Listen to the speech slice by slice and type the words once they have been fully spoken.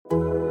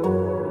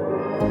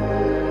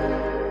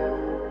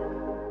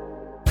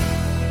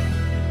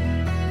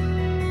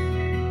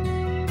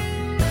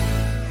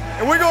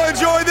we're going to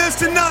enjoy this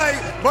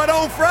tonight, but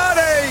on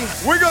Friday,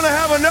 we're going to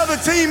have another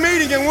team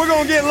meeting and we're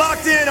going to get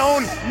locked in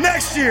on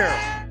next year.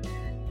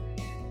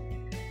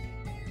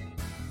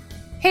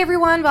 Hey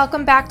everyone,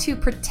 welcome back to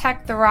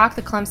Protect the Rock,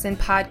 the Clemson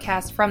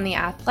podcast from The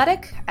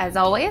Athletic. As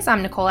always,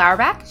 I'm Nicole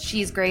Auerbach,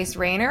 she's Grace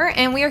Rayner,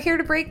 and we are here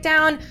to break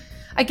down,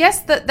 I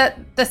guess, that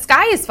the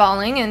sky is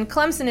falling and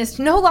Clemson is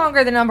no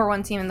longer the number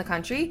one team in the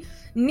country.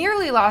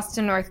 Nearly lost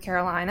to North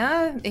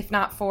Carolina, if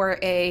not for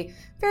a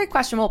very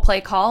questionable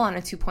play call on a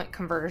 2-point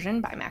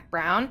conversion by Mack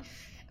Brown.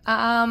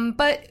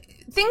 But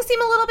things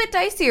seem a little bit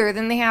dicier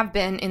than they have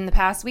been in the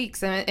past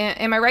weeks.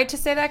 Am I right to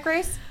say that,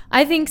 Grace?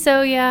 I think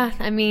so, yeah.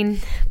 I mean,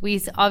 we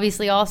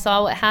obviously all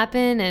saw what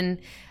happened. And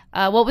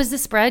what was the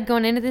spread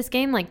going into this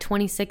game? Like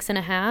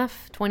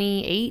 26.5,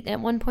 28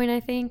 at one point, I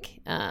think.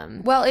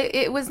 Well,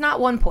 it was not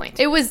 1 point.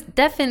 It was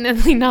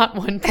definitely not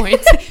 1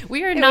 point.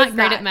 We are not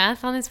great at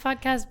math on this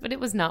podcast, but it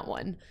was not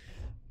one.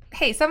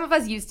 Hey, some of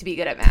us used to be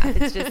good at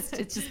math.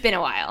 It's just been a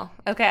while,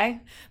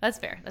 okay? That's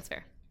fair.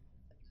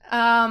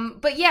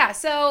 But yeah,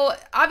 so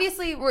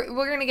obviously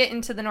we're going to get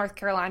into the North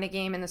Carolina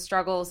game and the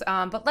struggles.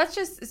 But let's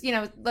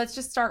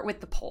just start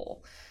with the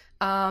poll.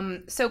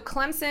 So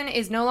Clemson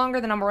is no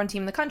longer the number one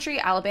team in the country.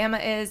 Alabama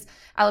is.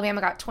 Alabama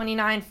got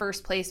 29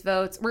 first place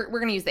votes. We're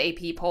going to use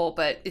the AP poll,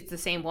 but it's the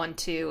same one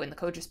too in the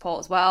coaches poll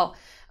as well.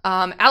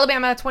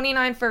 Alabama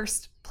 29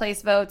 first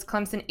place votes.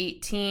 Clemson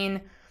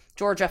 18.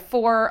 Georgia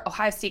 4.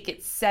 Ohio State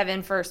gets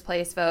 7 first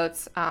place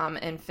votes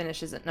and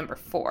finishes at number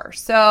 4.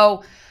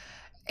 So,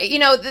 you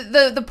know,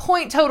 the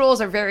point totals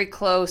are very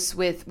close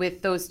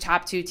with those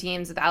top two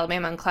teams, with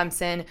Alabama and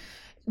Clemson.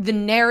 The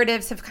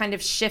narratives have kind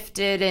of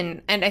shifted,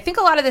 and I think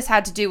a lot of this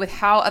had to do with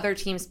how other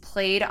teams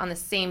played on the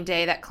same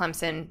day that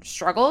Clemson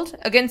struggled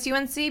against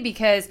UNC,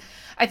 because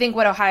I think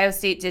what Ohio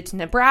State did to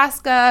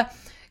Nebraska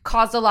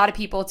caused a lot of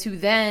people to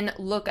then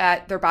look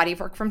at their body of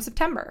work from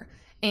September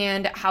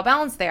and how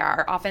balanced they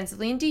are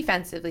offensively and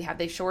defensively. Have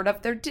they shored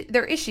up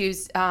their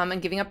issues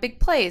and giving up big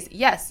plays?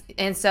 Yes.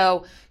 And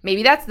so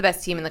maybe that's the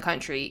best team in the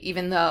country,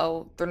 even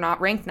though they're not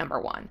ranked number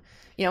one.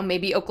 You know,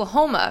 maybe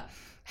Oklahoma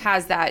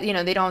has that. You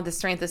know, they don't have the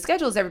strength of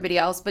schedule as everybody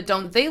else, but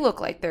don't they look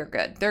like they're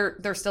good?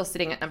 They're still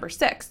sitting at number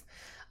 6.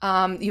 You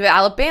have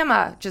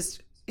Alabama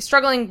just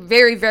struggling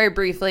very, very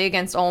briefly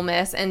against Ole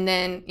Miss and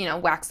then, you know,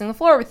 waxing the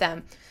floor with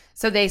them.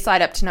 So they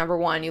slide up to number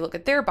 1. You look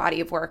at their body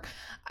of work.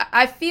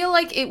 I feel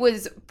like it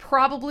was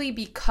probably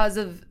because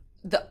of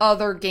the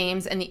other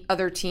games and the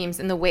other teams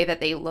and the way that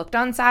they looked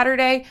on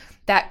Saturday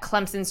that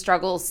Clemson's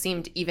struggles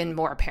seemed even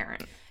more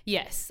apparent.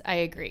 Yes, I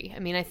agree. I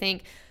mean, I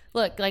think,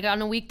 look, like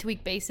on a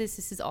week-to-week basis,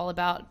 this is all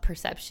about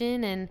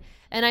perception. And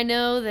I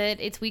know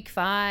that it's week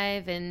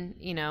 5 and,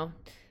 you know,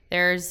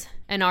 there's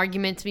an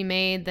argument to be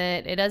made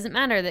that it doesn't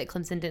matter that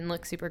Clemson didn't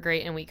look super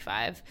great in week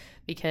 5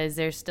 because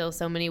there's still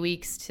so many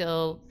weeks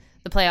till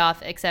the playoff,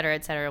 et cetera,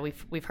 et cetera.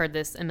 We've heard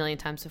this a million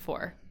times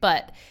before.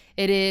 But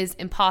it is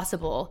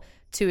impossible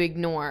to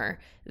ignore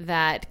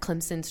that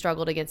Clemson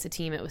struggled against a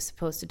team it was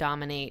supposed to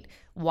dominate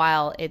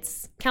while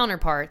its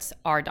counterparts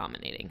are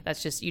dominating.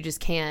 That's just, you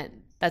just can't,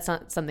 that's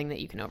not something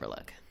that you can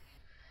overlook.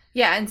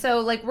 Yeah, and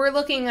so, like, we're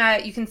looking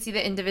at, you can see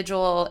the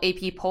individual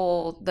AP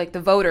poll, like the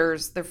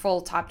voters, their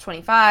full top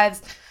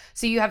 25s.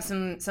 So you have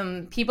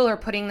some people are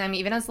putting them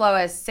even as low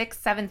as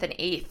 6th, 7th, and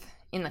 8th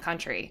in the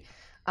country.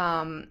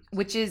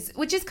 Which is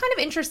kind of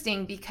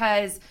interesting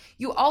because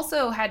you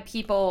also had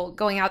people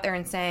going out there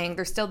and saying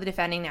they're still the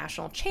defending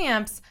national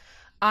champs.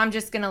 I'm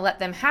just going to let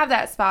them have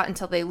that spot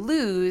until they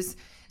lose.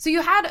 So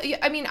you had,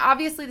 I mean,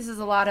 obviously this is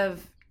a lot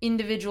of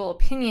individual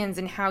opinions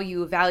in how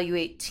you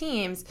evaluate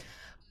teams,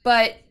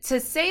 but to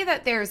say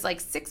that there's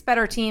like 6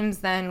 better teams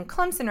than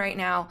Clemson right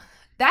now,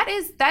 that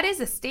is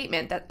a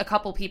statement that a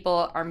couple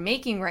people are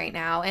making right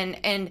now.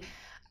 And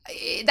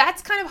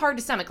that's kind of hard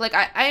to stomach. Like,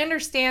 I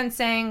understand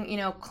saying, you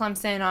know,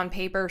 Clemson on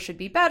paper should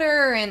be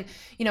better and,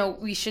 you know,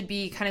 we should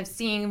be kind of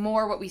seeing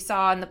more what we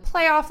saw in the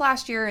playoff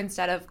last year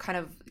instead of kind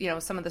of, you know,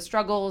 some of the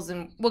struggles.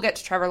 And we'll get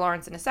to Trevor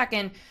Lawrence in a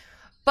second.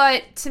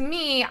 But to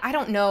me, I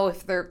don't know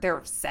if there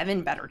are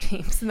 7 better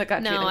teams in the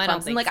country than Clemson. I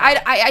don't think like,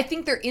 so. I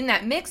think they're in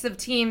that mix of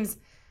teams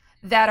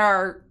that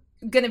are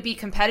going to be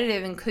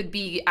competitive and could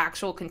be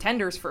actual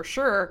contenders for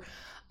sure.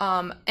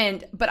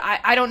 But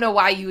I don't know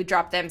why you would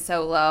drop them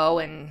so low.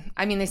 And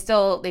I mean,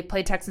 they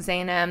played Texas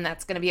A&M.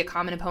 That's going to be a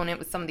common opponent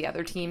with some of the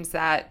other teams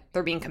that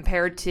they're being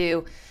compared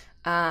to.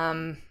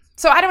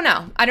 So I don't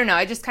know.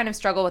 I just kind of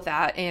struggle with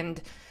that.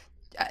 And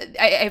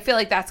I feel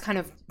like that's kind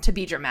of to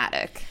be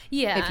dramatic.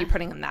 Yeah. If you're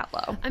putting them that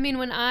low. I mean,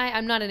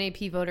 I'm not an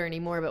AP voter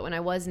anymore, but when I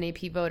was an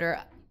AP voter,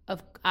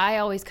 I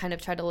always kind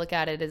of tried to look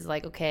at it as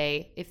like,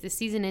 okay, if the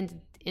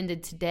season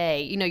ended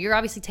today, you know, you're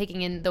obviously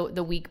taking in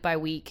the week by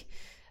week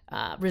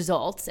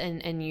results,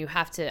 and you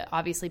have to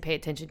obviously pay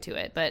attention to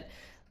it. But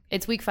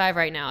it's week 5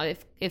 right now.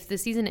 If the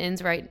season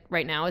ends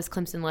right now, is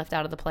Clemson left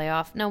out of the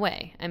playoff? No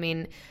way. I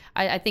mean,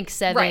 I think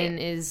 7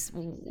 is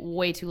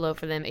way too low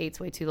for them. 8's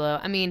way too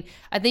low. I mean,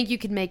 I think you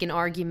could make an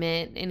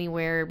argument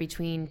anywhere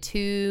between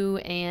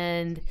 2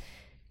 and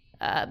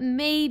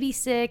maybe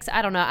 6.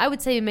 I don't know. I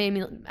would say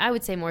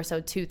more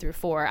so 2 through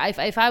 4.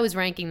 If I was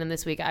ranking them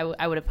this week,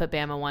 I would have put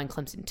Bama 1,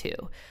 Clemson 2.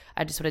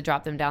 I just would have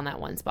dropped them down that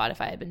one spot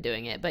if I had been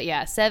doing it. But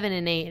yeah, 7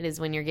 and 8 is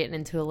when you're getting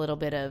into a little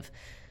bit of,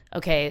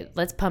 okay,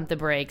 let's pump the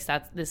brakes.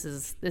 This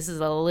is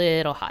a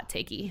little hot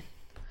takey.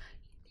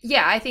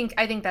 Yeah, I think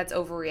that's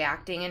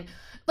overreacting. And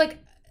like,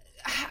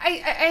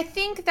 I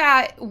think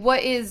that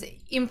what is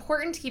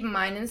important to keep in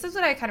mind, and this is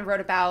what I kind of wrote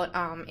about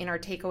in our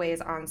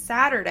takeaways on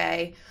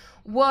Saturday,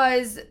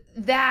 was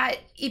that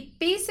it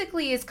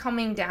basically is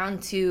coming down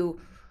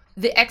to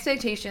the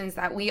expectations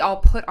that we all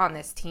put on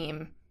this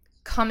team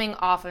coming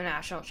off a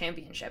national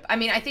championship. I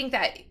mean, I think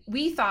that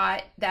we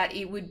thought that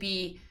it would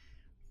be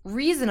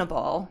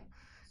reasonable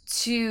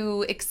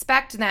to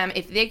expect them,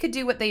 if they could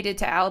do what they did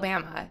to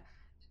Alabama,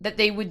 that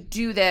they would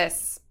do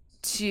this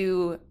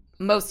to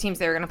most teams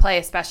they're going to play,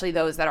 especially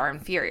those that are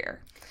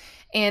inferior.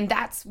 And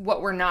that's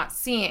what we're not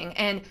seeing.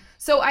 And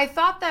so I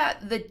thought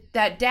that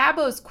that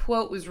Dabo's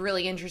quote was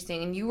really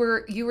interesting, and you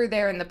were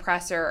there in the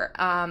presser.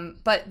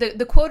 But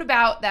the quote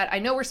about that, I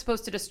know we're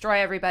supposed to destroy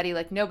everybody,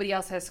 like nobody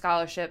else has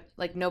scholarship,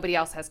 like nobody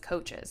else has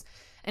coaches,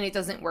 and it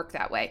doesn't work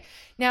that way.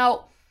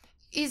 Now,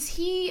 is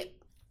he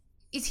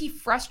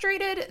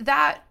frustrated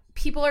that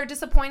people are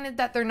disappointed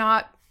that they're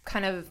not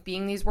kind of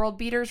being these world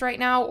beaters right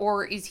now,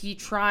 or is he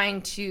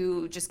trying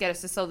to just get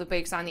us to slow the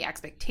brakes on the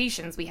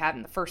expectations we had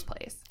in the first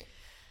place?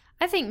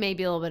 I think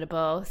maybe a little bit of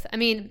both. I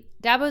mean,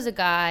 Dabo's a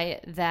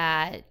guy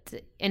that,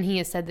 and he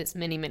has said this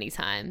many, many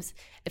times,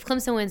 if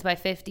Clemson wins by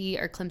 50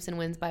 or Clemson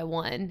wins by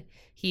 1,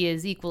 he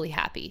is equally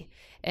happy.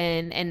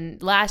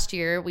 And last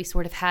year, we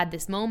sort of had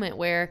this moment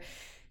where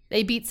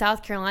they beat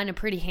South Carolina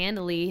pretty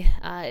handily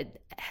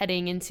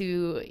heading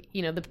into,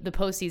 the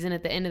postseason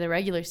at the end of the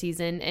regular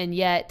season. And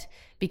yet,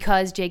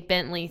 because Jake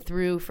Bentley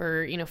threw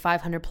for,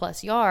 500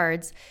 plus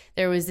yards,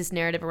 there was this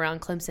narrative around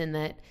Clemson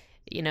that,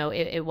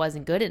 it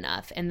wasn't good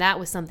enough. And that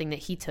was something that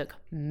he took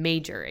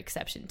major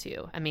exception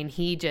to. I mean,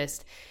 he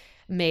just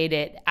made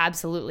it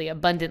absolutely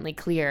abundantly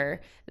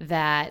clear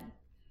that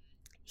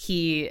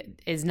he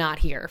is not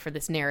here for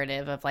this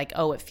narrative of like,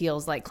 oh, it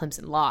feels like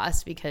Clemson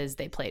lost because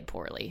they played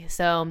poorly.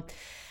 So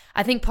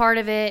I think part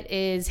of it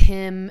is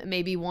him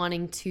maybe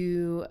wanting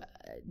to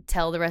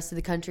tell the rest of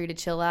the country to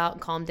chill out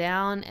and calm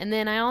down. And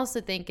then I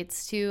also think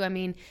it's too, I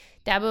mean,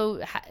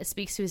 Dabo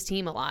speaks to his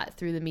team a lot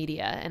through the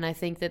media, and I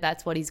think that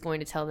that's what he's going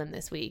to tell them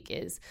this week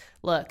is,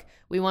 look,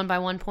 we won by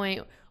 1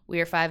 point.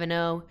 We are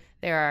 5-0.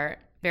 There are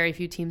very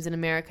few teams in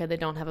America that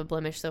don't have a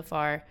blemish so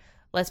far.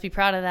 Let's be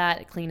proud of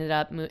that, clean it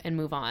up, and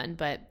move on.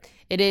 But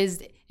it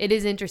is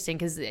interesting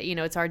because,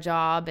 it's our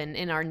job and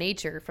in our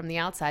nature from the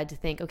outside to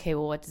think, okay,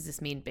 well, what does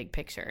this mean big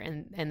picture?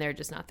 And they're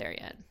just not there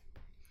yet.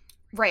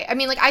 Right. I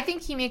mean, like, I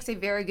think he makes a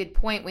very good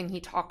point when he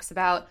talks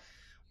about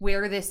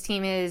where this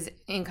team is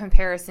in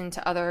comparison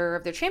to other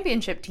of their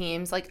championship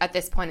teams, like at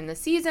this point in the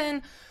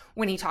season,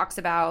 when he talks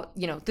about,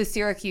 the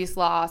Syracuse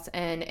loss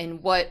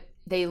and what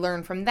they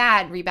learned from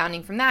that,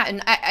 rebounding from that.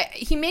 And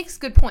he makes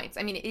good points.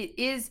 I mean, it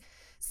is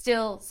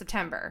still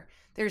September.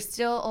 There's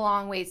still a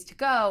long ways to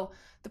go.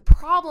 The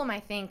problem,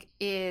 I think,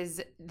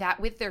 is that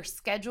with their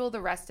schedule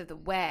the rest of the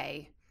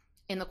way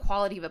and the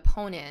quality of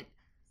opponent,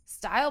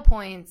 style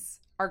points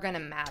are going to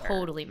matter.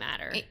 Totally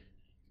matter.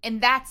 And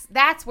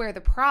that's where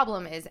the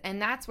problem is, and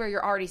that's where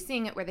you're already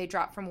seeing it, where they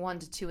drop from 1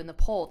 to 2 in the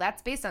poll.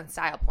 That's based on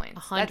style points.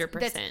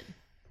 100%.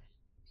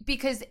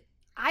 Because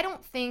I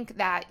don't think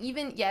that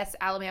even, yes,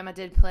 Alabama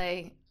did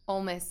play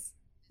Ole Miss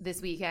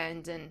this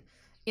weekend, and,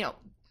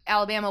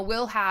 Alabama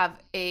will have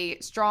a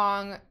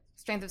strong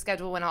strength of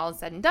schedule when all is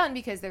said and done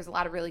because there's a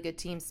lot of really good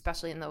teams,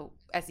 especially in the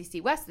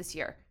SEC West this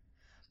year.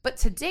 But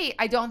to date,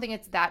 I don't think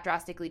it's that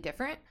drastically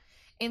different.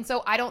 And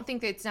so I don't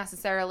think that it's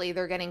necessarily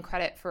they're getting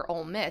credit for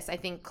Ole Miss. I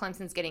think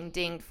Clemson's getting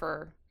dinged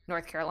for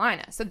North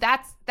Carolina. So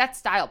that's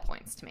style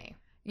points to me.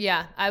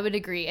 Yeah, I would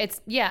agree.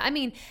 I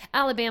mean,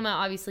 Alabama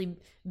obviously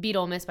beat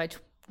Ole Miss by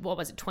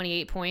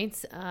 28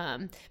 points.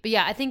 But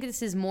yeah, I think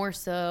this is more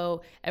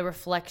so a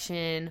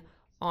reflection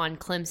on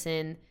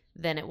Clemson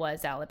than it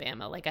was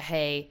Alabama. Like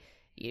hey,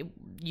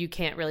 you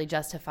can't really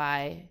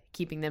justify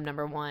keeping them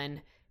number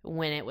 1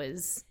 when it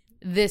was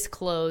this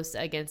close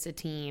against a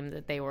team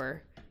that they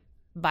were,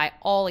 by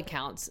all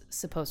accounts,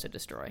 supposed to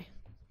destroy.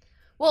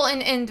 Well,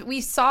 and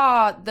we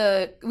saw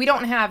we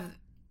don't have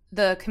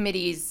the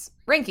committee's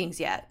rankings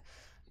yet,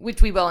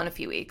 which we will in a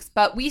few weeks,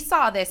 but we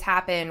saw this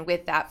happen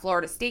with that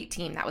Florida State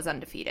team that was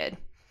undefeated,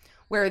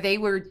 where they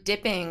were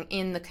dipping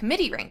in the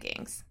committee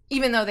rankings,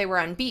 even though they were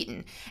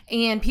unbeaten.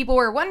 And people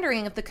were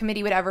wondering if the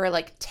committee would ever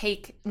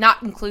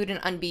not include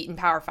an unbeaten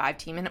Power 5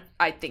 team. And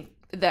I think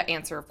the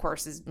answer, of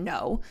course, is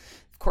no.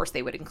 Of course,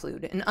 they would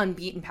include an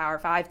unbeaten Power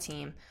 5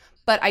 team.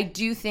 But I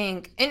do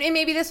think, and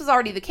maybe this was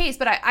already the case,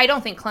 but I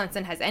don't think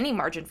Clemson has any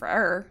margin for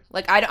error.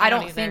 I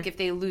don't think if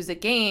they lose a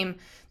game,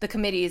 the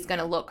committee is going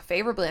to look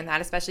favorably in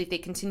that, especially if they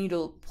continue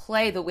to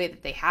play the way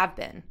that they have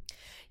been.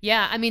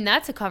 Yeah, I mean,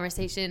 that's a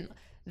conversation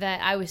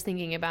that I was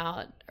thinking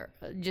about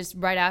just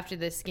right after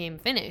this game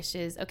finished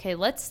is, okay,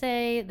 let's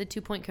say the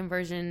 2-point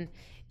conversion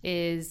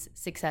is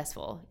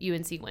successful.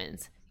 UNC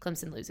wins.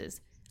 Clemson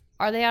loses.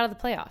 are they out of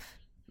the playoff?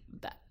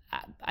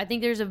 I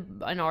think there's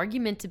an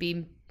argument to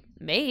be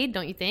made,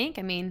 don't you think?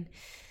 I mean,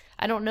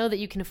 I don't know that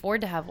you can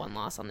afford to have one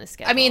loss on this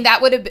schedule. I mean,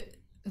 that would have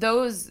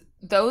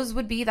those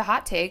would be the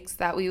hot takes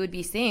that we would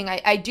be seeing.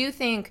 I do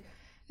think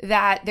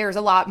that there's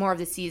a lot more of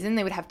the season.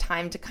 They would have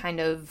time to kind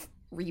of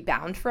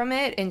rebound from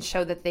it and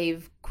show that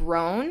they've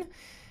grown.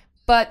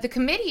 But the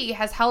committee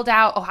has held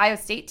out Ohio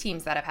State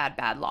teams that have had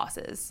bad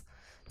losses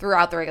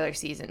throughout the regular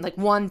season, like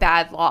one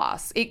bad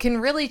loss. It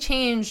can really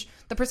change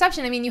the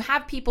perception. I mean, you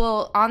have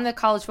people on the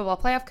College Football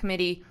Playoff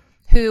Committee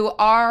who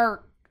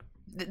are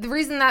 – the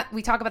reason that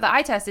we talk about the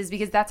eye test is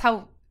because that's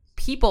how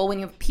people, when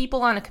you have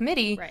people on a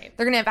committee, right,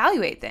 they're going to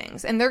evaluate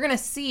things. And they're going to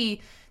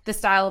see the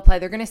style of play.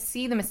 They're going to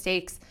see the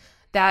mistakes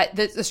that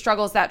the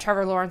struggles that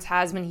Trevor Lawrence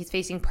has when he's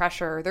facing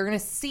pressure. They're going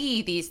to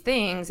see these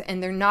things,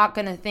 and they're not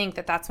going to think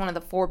that that's one of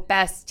the 4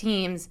 best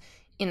teams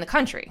in the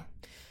country.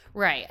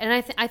 Right. And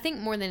I think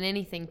more than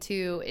anything,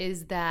 too,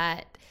 is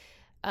that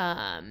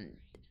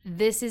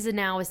this is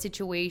now a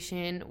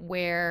situation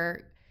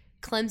where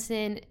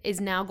Clemson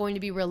is now going to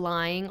be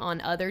relying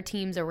on other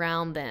teams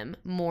around them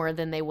more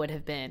than they would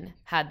have been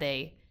had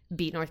they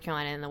beat North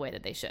Carolina in the way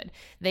that they should.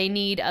 They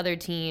need other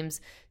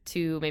teams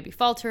to maybe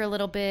falter a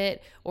little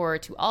bit or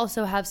to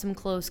also have some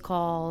close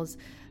calls.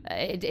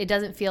 It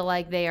doesn't feel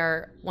like they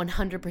are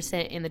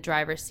 100% in the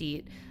driver's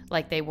seat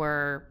like they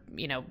were,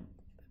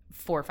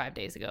 4 or 5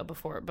 days ago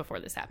before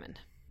this happened.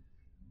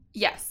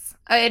 Yes.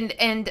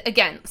 And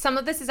again, some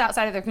of this is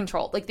outside of their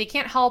control. Like, they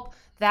can't help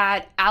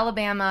that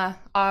Alabama,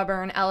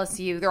 Auburn,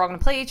 LSU, they're all going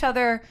to play each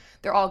other.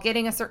 They're all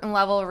getting a certain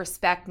level of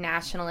respect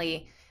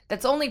nationally.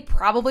 That's only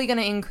probably going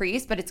to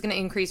increase, but it's going to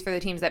increase for the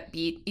teams that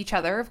beat each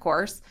other, of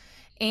course.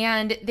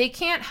 And they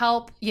can't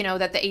help,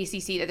 that the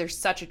ACC, that there's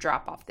such a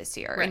drop-off this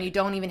year. Right. And you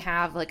don't even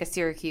have, like, a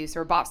Syracuse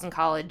or a Boston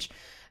College,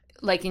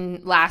 like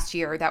in last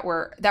year, that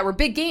were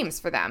big games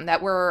for them,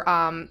 that were,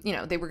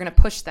 they were going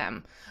to push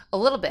them a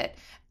little bit.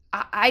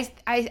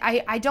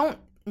 I don't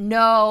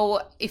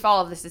know if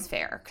all of this is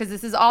fair, because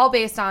this is all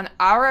based on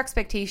our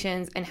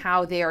expectations and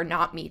how they are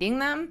not meeting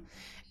them,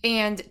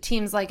 and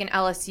teams like an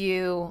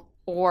LSU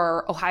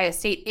or Ohio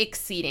State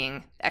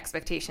exceeding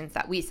expectations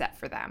that we set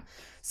for them.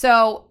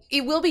 So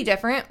it will be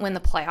different when the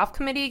playoff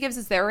committee gives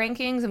us their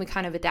rankings and we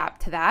kind of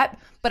adapt to that.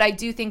 But I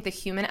do think the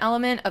human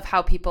element of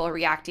how people are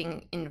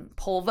reacting in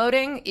poll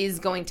voting is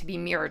going to be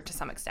mirrored to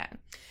some extent.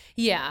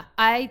 Yeah,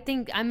 I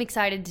think I'm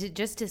excited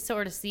to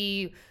sort of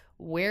see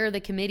where the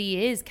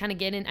committee is kind of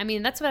getting. I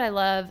mean, that's what I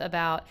love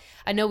about,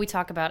 I know we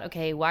talk about,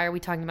 okay, why are we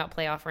talking about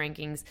playoff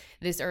rankings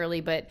this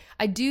early? But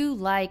I do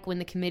like when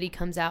the committee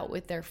comes out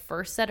with their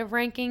first set of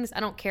rankings. I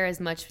don't care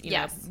as much,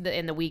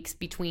 in the weeks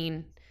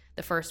between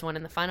the first one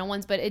and the final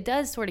ones, but it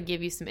does sort of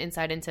give you some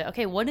insight into,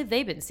 okay, what have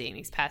they been seeing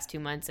these past 2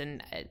 months,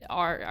 and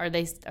are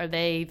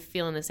they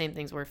feeling the same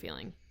things we're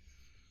feeling?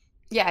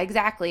 Yeah,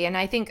 exactly. And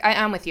I think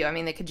I'm with you. I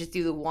mean, they could just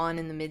do the one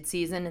in the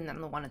midseason and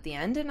then the one at the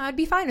end, and I'd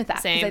be fine with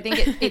that. Same.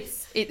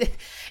 Because I think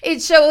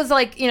it shows,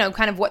 like,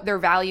 kind of what they're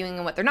valuing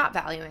and what they're not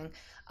valuing.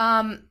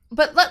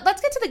 But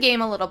let's get to the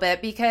game a little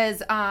bit,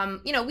 because,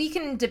 we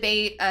can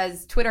debate,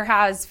 as Twitter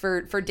has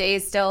for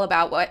days still,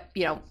 about what,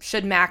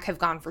 should Mac have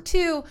gone for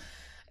 2?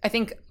 I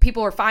think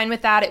people were fine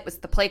with that. It was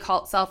the play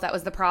call itself that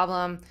was the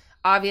problem.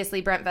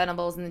 Obviously, Brent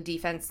Venables and the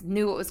defense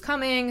knew what was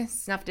coming,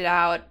 snuffed it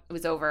out. It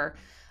was over.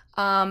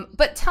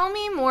 But tell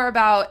me more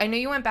about, I know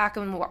you went back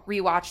and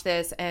rewatched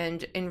this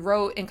and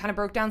wrote and kind of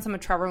broke down some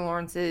of Trevor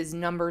Lawrence's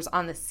numbers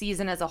on the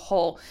season as a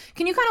whole.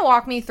 Can you kind of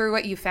walk me through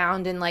what you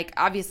found? And, like,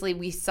 obviously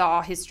we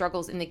saw his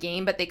struggles in the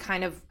game, but they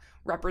kind of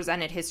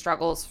represented his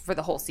struggles for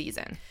the whole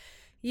season.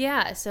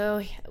 Yeah.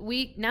 So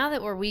now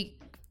that we're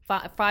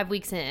 5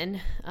 weeks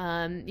in,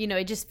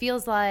 it just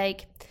feels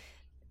like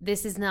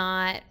this is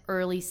not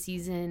early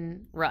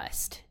season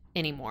rust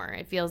anymore.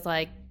 It feels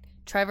like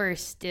Trevor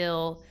is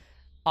still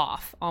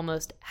off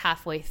almost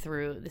halfway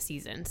through the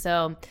season.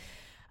 So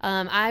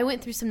I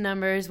went through some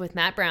numbers with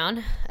Matt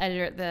Brown,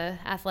 editor at The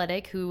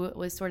Athletic, who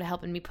was sort of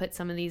helping me put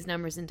some of these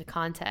numbers into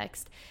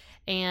context.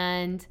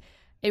 And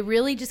it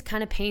really just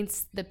kind of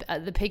paints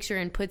the picture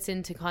and puts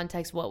into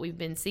context what we've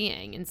been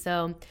seeing. And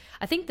so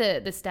I think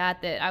the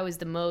stat that I was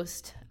the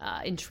most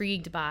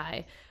intrigued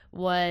by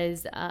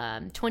was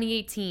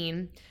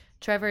 2018,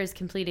 Trevor is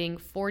completing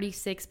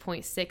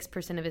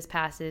 46.6% of his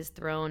passes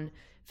thrown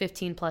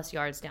 15-plus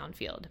yards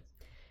downfield.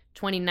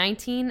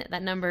 2019,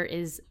 that number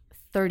is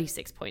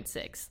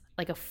 36.6,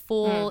 like a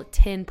full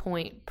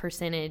 10-point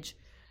percentage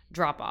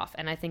drop-off.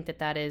 And I think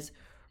that is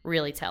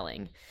really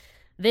telling.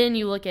 Then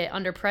you look at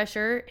under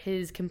pressure,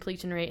 his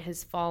completion rate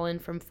has fallen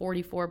from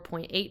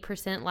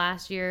 44.8%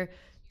 last year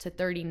to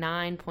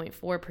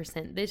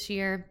 39.4% this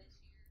year.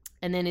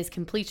 And then his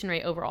completion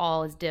rate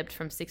overall has dipped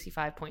from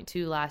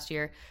 65.2 last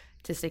year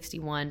to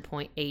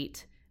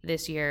 61.8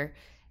 this year.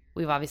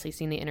 We've obviously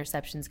seen the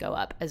interceptions go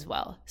up as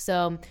well.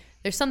 So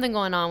there's something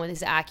going on with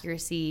his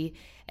accuracy,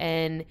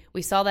 and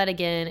we saw that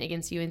again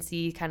against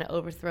UNC, kind of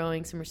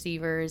overthrowing some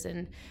receivers.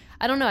 And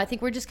I don't know, I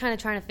think we're just kind of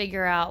trying to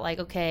figure out, like,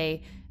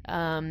 okay,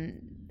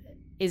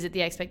 is it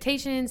the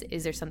expectations?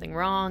 Is there something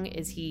wrong?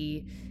 Is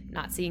he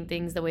not seeing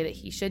things the way that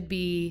he should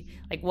be?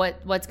 Like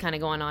what's kind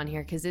of going on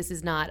here? Because this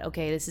is not,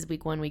 okay, this is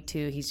week 1, week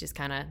 2. He's just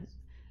kind of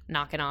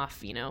knocking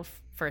off,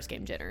 first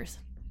game jitters.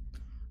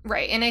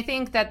 Right. And I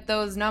think that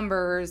those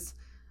numbers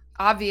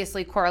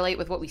obviously correlate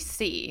with what we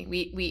see.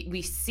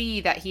 We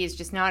see that he is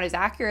just not as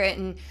accurate.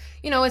 And,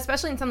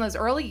 especially in some of those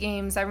early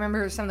games, I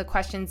remember some of the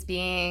questions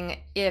being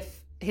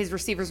if his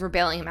receivers were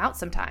bailing him out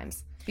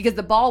sometimes because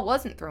the ball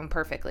wasn't thrown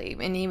perfectly.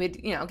 And he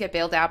would, get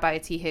bailed out by a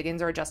T.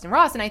 Higgins or a Justin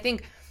Ross. And I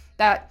think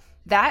that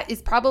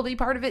is probably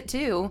part of it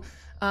too.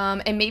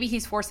 And maybe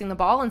he's forcing the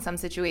ball in some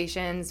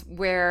situations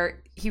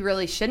where he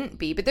really shouldn't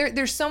be. But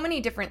there's so many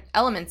different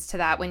elements to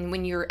that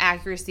when your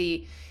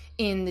accuracy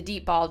in the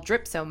deep ball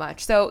drips so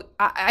much. So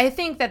I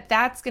think that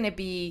that's going to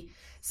be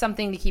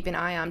something to keep an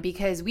eye on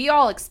because we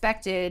all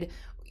expected,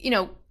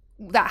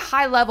 that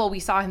high level we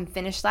saw him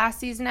finish last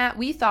season at.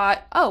 We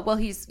thought, oh, well,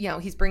 he's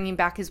bringing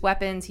back his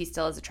weapons. He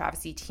still has a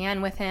Travis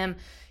Etienne with him.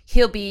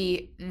 He'll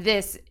be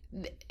this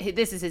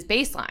is his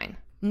baseline,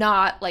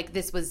 not like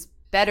this was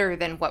better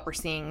than what we're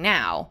seeing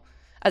now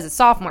as a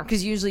sophomore,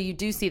 because usually you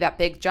do see that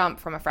big jump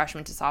from a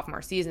freshman to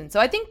sophomore season. So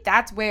I think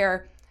that's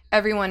where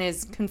everyone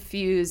is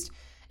confused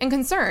and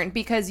concerned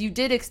because you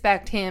did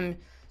expect him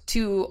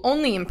to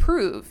only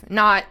improve,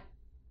 not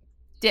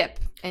dip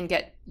and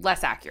get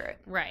less accurate.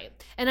 Right.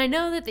 And I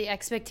know that the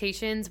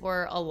expectations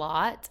were a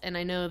lot, and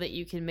I know that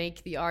you can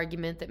make the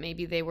argument that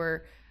maybe they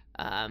were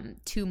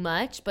too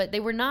much, but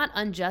they were not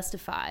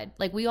unjustified.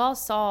 Like we all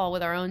saw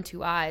with our own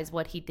 2 eyes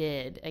what he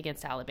did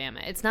against Alabama.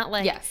 It's not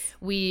like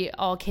we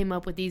all came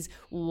up with these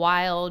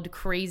wild,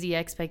 crazy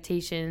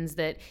expectations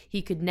that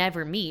he could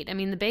never meet. I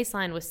mean, the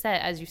baseline was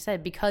set, as you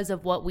said, because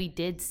of what we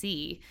did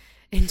see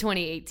in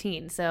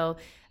 2018. So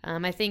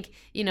I think,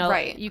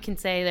 you can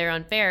say they're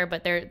unfair,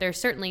 but they're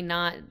certainly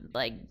not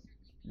like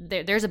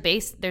there's a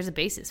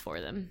basis for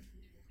them.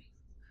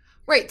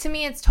 Right. To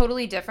me, it's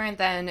totally different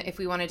than if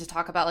we wanted to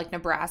talk about like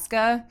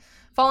Nebraska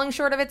falling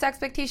short of its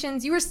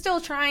expectations. You were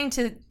still trying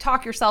to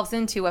talk yourselves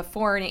into a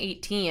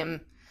 4-8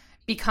 team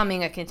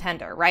becoming a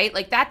contender, right?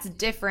 Like that's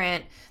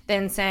different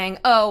than saying,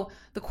 oh,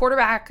 the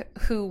quarterback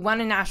who won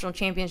a national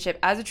championship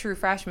as a true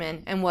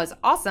freshman and was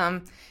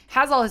awesome,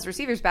 has all his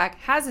receivers back,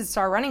 has his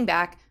star running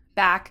back,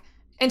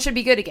 and should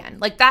be good again.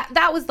 Like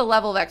that was the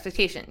level of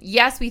expectation.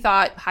 Yes, we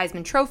thought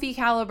Heisman Trophy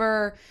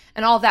caliber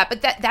and all of that,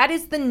 but that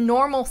is the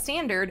normal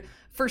standard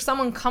for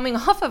someone coming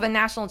off of a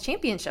national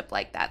championship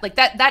like that. Like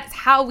that's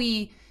how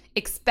we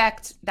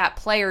expect that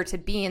player to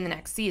be in the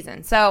next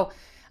season. So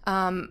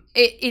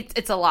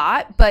it's a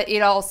lot, but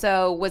it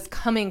also was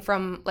coming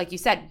from, like you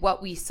said,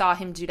 what we saw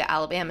him do to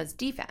Alabama's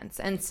defense.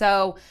 And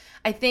so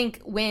I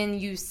think when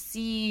you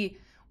see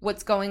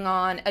what's going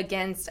on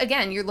against,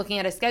 again, you're looking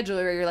at a schedule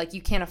where you're like,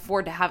 you can't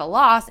afford to have a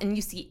loss, and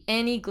you see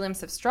any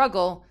glimpse of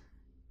struggle,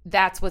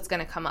 that's what's going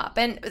to come up.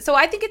 And so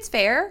I think it's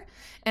fair.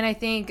 And I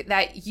think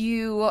that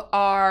you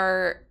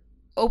are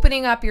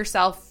opening up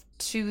yourself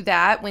to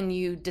that when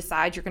you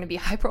decide you're going to be a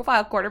high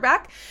profile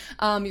quarterback.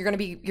 You're going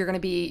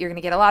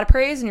to get a lot of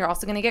praise, and you're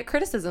also going to get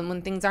criticism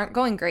when things aren't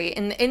going great.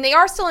 And they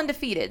are still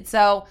undefeated.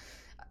 So,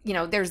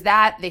 there's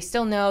that. They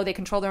still know they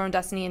control their own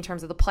destiny in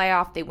terms of the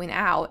playoff. They win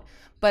out.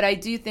 But I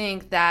do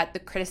think that the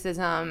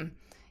criticism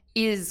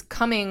is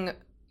coming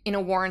in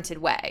a warranted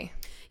way.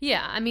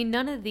 Yeah. I mean,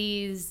 none of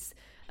these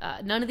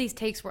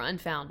takes were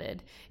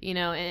unfounded,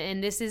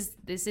 and this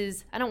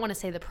is, I don't want to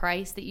say the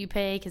price that you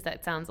pay because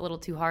that sounds a little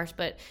too harsh,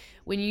 but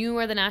when you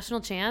are the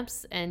national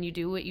champs and you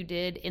do what you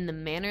did in the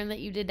manner that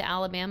you did to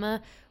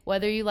Alabama,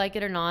 whether you like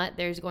it or not,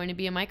 there's going to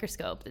be a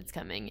microscope that's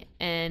coming.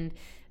 And,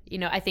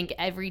 I think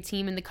every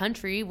team in the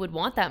country would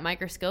want that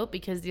microscope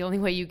because the only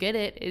way you get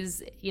it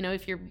is,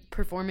 if you're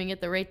performing at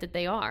the rate that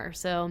they are.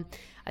 So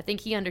I think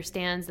he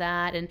understands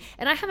that. And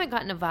I haven't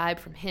gotten a vibe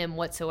from him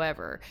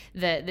whatsoever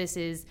that this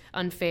is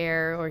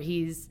unfair or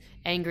he's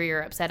angry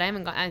or upset.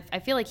 I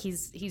feel like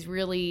he's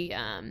really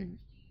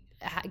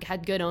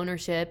had good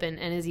ownership and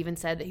has even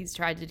said that he's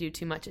tried to do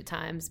too much at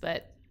times.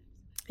 But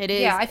it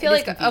is. Yeah, I feel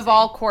like confusing. Of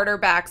all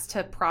quarterbacks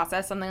to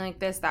process something like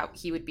this, that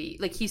he would be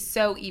like, he's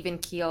so even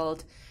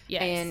keeled.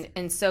 Yes.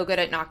 And so good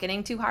at not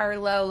getting too high or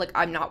low. Like,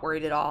 I'm not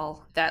worried at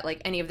all that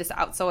like any of this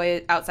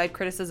outside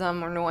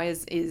criticism or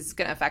noise is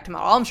going to affect him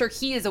at all. I'm sure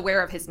he is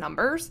aware of his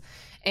numbers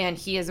and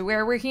he is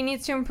aware where he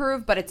needs to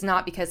improve, but it's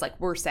not because like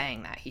we're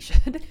saying that he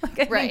should.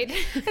 Like, I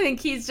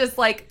think he's just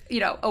like,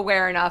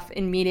 aware enough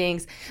in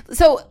meetings.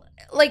 So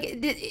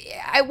like,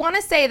 I want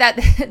to say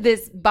that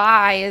this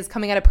bye is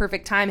coming at a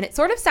perfect time, and it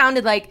sort of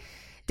sounded like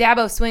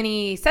Dabo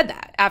Swinney said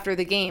that after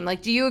the game.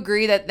 Like, do you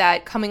agree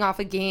that coming off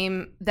a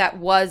game that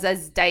was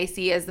as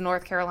dicey as the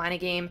North Carolina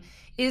game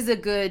is a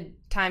good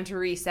time to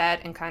reset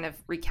and kind of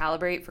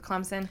recalibrate for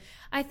Clemson?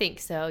 I think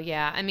so,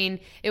 yeah. I mean,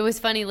 it was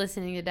funny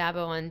listening to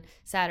Dabo on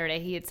Saturday.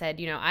 He had said,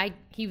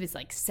 he was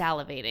like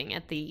salivating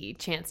at the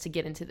chance to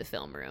get into the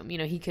film room.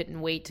 He couldn't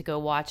wait to go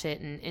watch it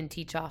and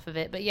teach off of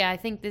it. But yeah, I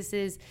think this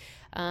is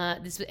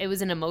it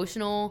was an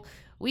emotional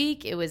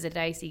week. It was a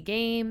dicey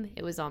game.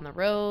 It was on the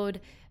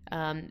road.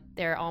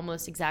 They're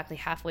almost exactly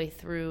halfway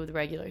through the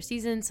regular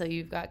season, so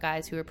you've got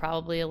guys who are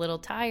probably a little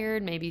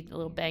tired, maybe a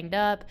little banged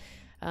up.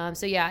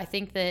 So yeah, I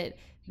think that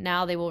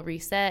now they will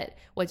reset.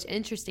 What's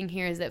interesting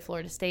here is that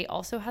Florida State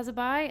also has a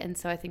bye, and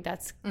so I think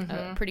that's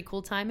pretty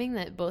cool timing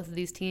that both of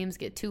these teams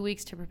get 2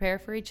 weeks to prepare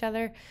for each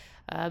other.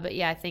 But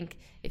yeah, I think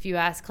if you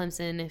ask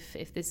Clemson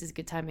if this is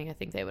good timing, I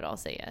think they would all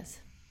say yes.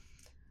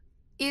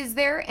 Is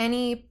there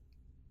any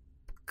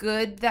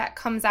good that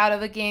comes out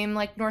of a game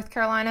like North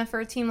Carolina for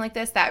a team like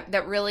this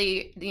that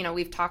really,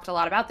 we've talked a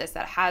lot about this,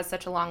 that has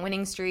such a long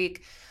winning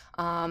streak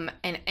and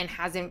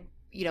hasn't,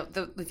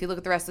 if you look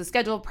at the rest of the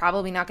schedule,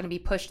 probably not going to be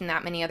pushed in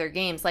that many other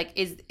games. Like,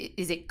 is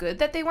it good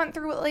that they went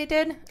through what they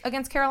did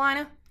against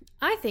Carolina?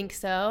 I think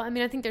so. I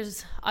mean, I think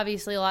there's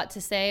obviously a lot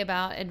to say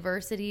about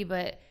adversity,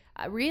 but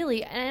I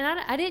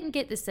didn't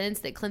get the sense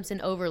that Clemson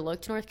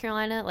overlooked North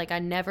Carolina. Like, I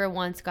never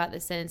once got the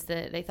sense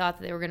that they thought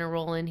that they were going to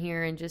roll in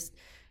here and just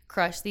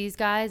crush these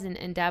guys. And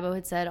Dabo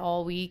had said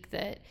all week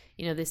that,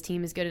 this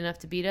team is good enough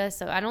to beat us.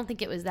 So I don't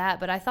think it was that,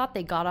 but I thought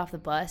they got off the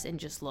bus and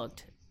just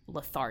looked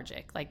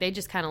lethargic. Like, they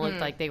just kind of looked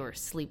like they were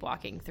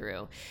sleepwalking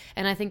through.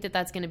 And I think that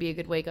that's going to be a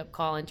good wake-up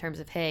call in terms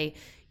of, hey,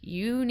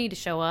 you need to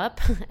show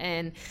up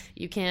and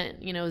you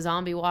can't,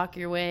 zombie walk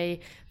your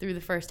way through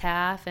the first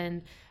half.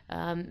 And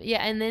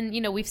and then,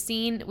 we've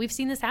seen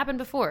this happen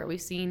before.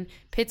 We've seen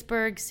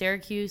Pittsburgh,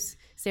 Syracuse.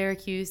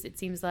 It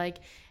seems like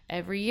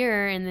every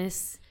year in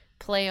this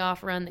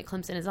playoff run that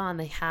Clemson is on,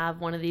 they have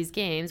one of these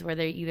games where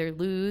they either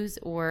lose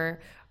or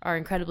are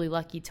incredibly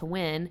lucky to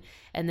win,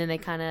 and then they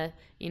kind of,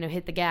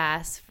 hit the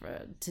gas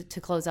to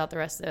close out the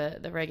rest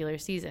of the regular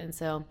season.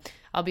 So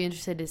I'll be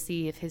interested to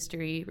see if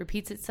history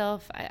repeats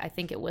itself. I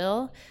think it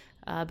will,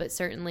 but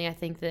certainly I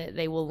think that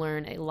they will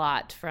learn a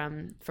lot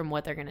from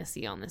what they're going to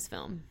see on this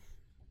film.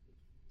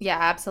 Yeah,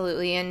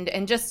 absolutely.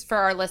 And just for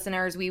our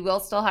listeners, we will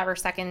still have our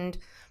second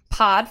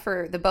pod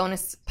for the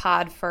bonus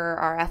pod for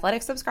our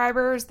athletic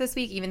subscribers this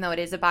week. Even though it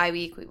is a bye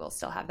week, we will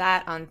still have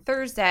that on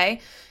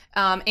Thursday.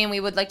 And we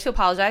would like to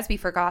apologize. We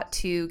forgot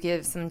to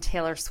give some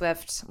Taylor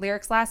Swift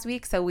lyrics last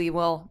week, so we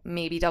will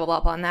maybe double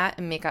up on that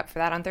and make up for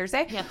that on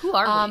Thursday. Yeah, who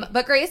are we?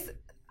 But Grace,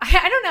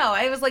 I don't know.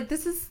 I was like,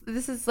 this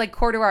is like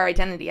core to our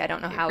identity. I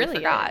don't know how we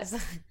forgot.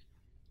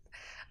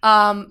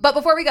 But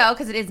before we go,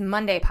 because it is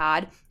Monday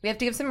pod, we have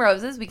to give some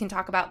roses. We can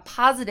talk about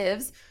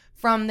positives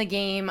from the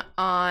game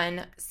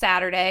on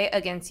Saturday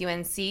against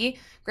UNC.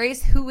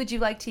 Grace, who would you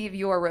like to give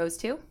your rose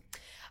to?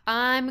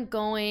 I'm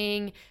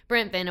going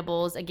Brent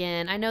Venables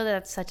again. I know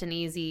that's such an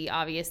easy,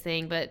 obvious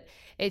thing, but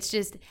it's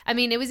just,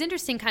 it was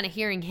interesting kind of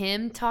hearing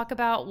him talk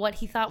about what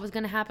he thought was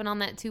going to happen on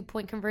that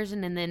 2-point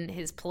conversion and then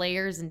his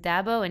players and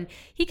Dabo, and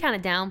he kind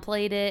of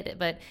downplayed it,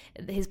 but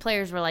his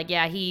players were like,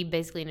 yeah, he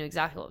basically knew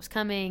exactly what was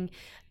coming.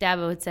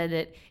 Dabo had said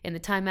that in the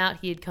timeout,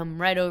 he had come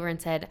right over and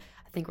said,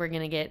 I think we're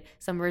going to get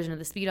some version of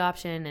the speed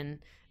option, and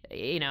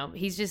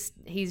he's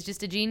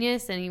just a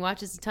genius, and he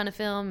watches a ton of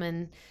film,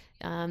 and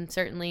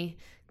certainly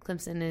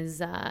Clemson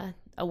is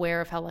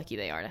aware of how lucky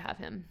they are to have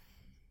him.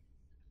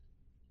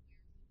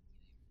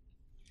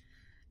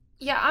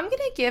 Yeah, I'm going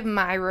to give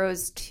my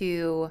rose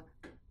to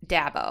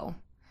Dabo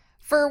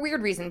for a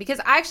weird reason, because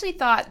I actually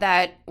thought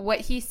that what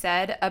he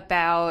said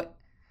about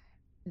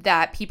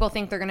that people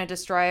think they're going to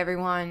destroy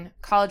everyone.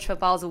 College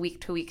football is a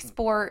week-to-week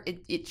sport.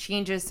 It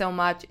changes so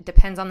much. It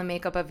depends on the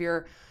makeup of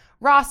your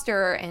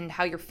roster and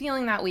how you're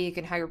feeling that week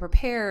and how you're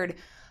prepared.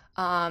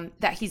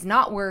 That he's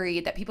not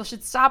worried, that people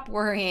should stop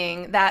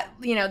worrying, that,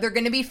 they're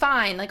going to be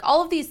fine. Like,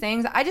 all of these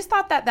things. I just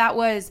thought that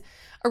was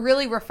a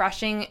really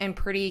refreshing and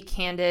pretty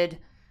candid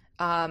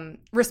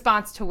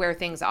response to where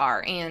things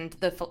are and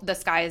the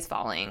sky is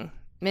falling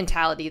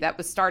mentality that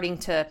was starting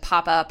to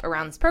pop up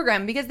around this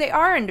program, because they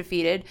are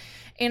undefeated.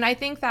 And I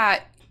think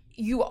that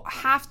you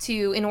have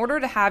to, in order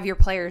to have your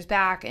players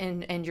back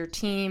and your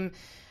team,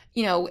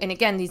 and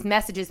again, these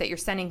messages that you're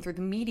sending through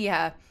the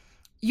media,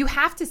 you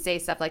have to say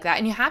stuff like that.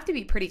 And you have to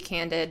be pretty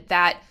candid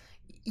that,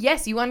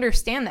 yes, you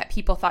understand that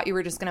people thought you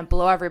were just going to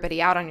blow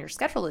everybody out on your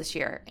schedule this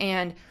year,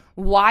 and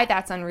why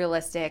that's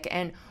unrealistic,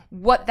 and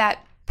what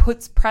that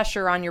puts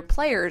pressure on your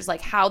players, like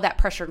how that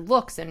pressure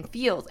looks and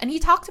feels. And he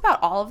talked about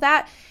all of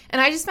that.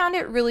 And I just found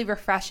it really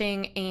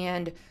refreshing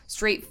and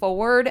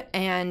straightforward,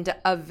 and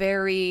a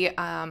very,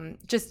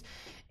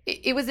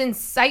 it was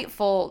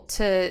insightful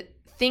to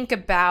think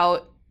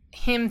about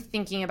him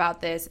thinking about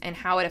this and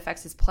how it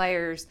affects his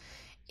players,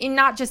 and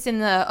not just in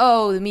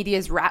the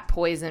media's rat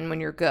poison when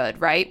you're good,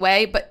 right,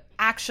 way, but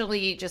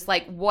actually just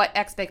like what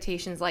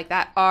expectations like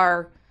that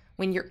are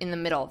when you're in the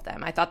middle of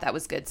them. I thought that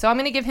was good. So I'm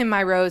going to give him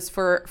my rose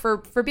for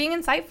being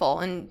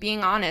insightful and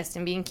being honest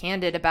and being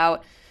candid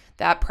about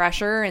that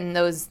pressure and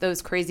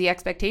those crazy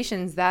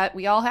expectations that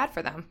we all had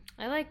for them.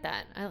 I like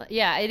that.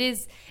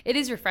 It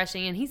is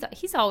refreshing, and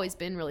he's always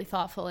been really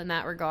thoughtful in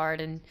that regard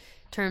in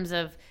terms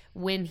of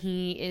when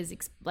he is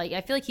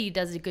I feel like he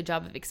does a good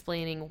job of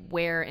explaining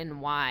where and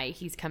why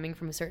he's coming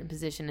from a certain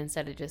position,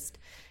 instead of just,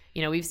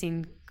 we've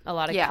seen a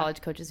lot of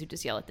college coaches who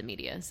just yell at the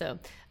media. So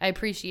I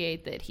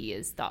appreciate that he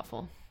is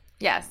thoughtful.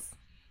 Yes,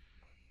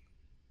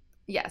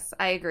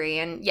 I agree.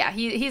 And yeah,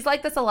 he's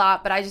like this a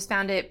lot, but I just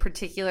found it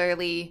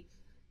particularly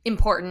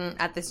important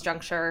at this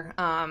juncture,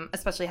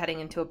 especially heading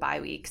into a bye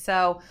week.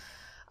 So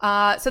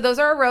So those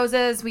are our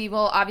roses. We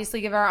will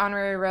obviously give our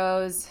honorary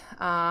rose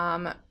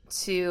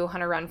to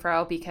Hunter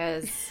Renfrow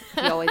because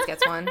he always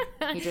gets one.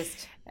 He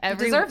just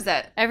deserves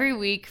it. Every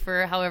week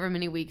for however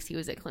many weeks he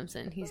was at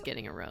Clemson, he's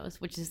getting a rose,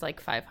 which is like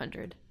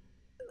 500.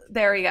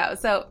 There we go.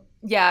 So,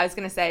 yeah, I was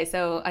going to say,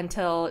 so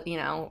until,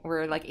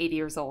 we're like 80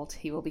 years old,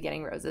 he will be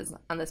getting roses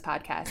on this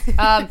podcast.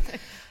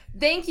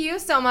 Thank you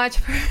so much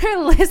for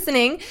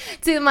listening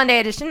to the Monday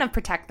edition of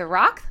Protect the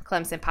Rock, the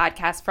Clemson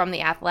podcast from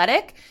The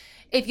Athletic.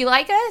 If you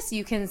like us,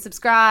 you can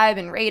subscribe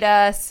and rate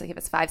us. Give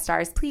us 5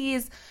 stars,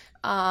 please.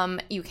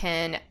 You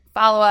can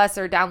follow us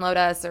or download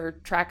us or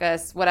track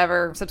us,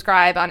 whatever,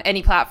 subscribe on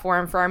any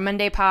platform for our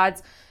Monday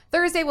pods.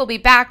 Thursday, we'll be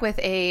back with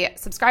a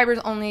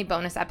subscribers-only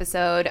bonus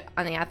episode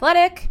on The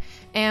Athletic,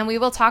 and we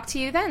will talk to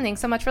you then. Thanks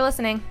so much for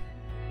listening.